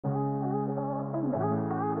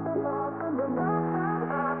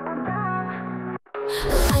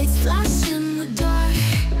Lights flash in the dark,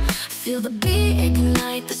 feel the beat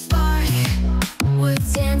ignite the spark. We're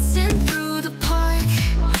dancing through the park,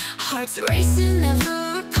 hearts racing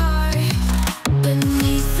never apart.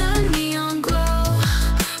 Beneath the neon glow,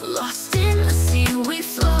 lost in a scene we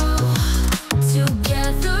flow.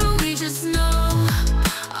 Together we just know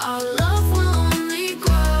our love will only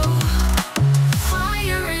grow.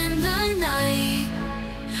 Fire in the night,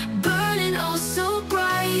 burning oh so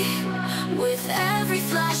bright. With every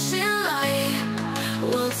flashing light,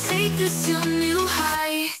 we'll take this to new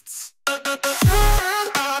heights.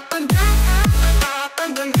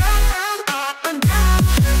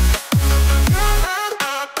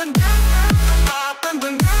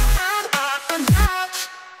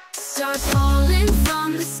 Stars falling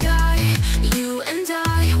from the sky, you and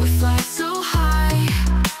I, we fly so high.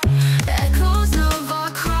 Echoes of our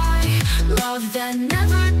cry, love that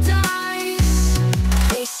never dies.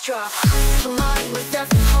 Bass drop, collide with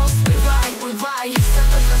every pulse we ride.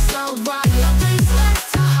 Step of a slow ride, love is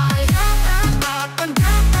left to hide.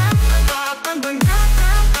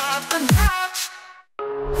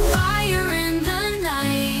 Fire in the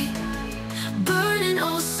night, burning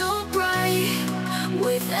oh so bright.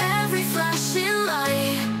 With every flashing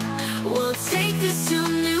light, we'll take this to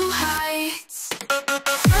new heights.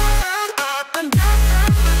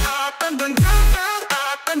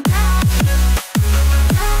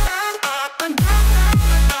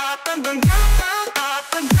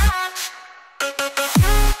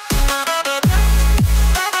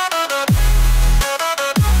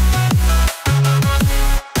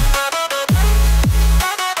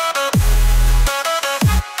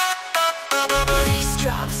 Bass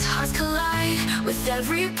drops, hearts collide. With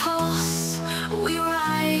every pulse we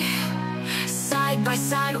ride, side by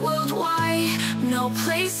side worldwide. No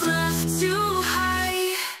place left to hide.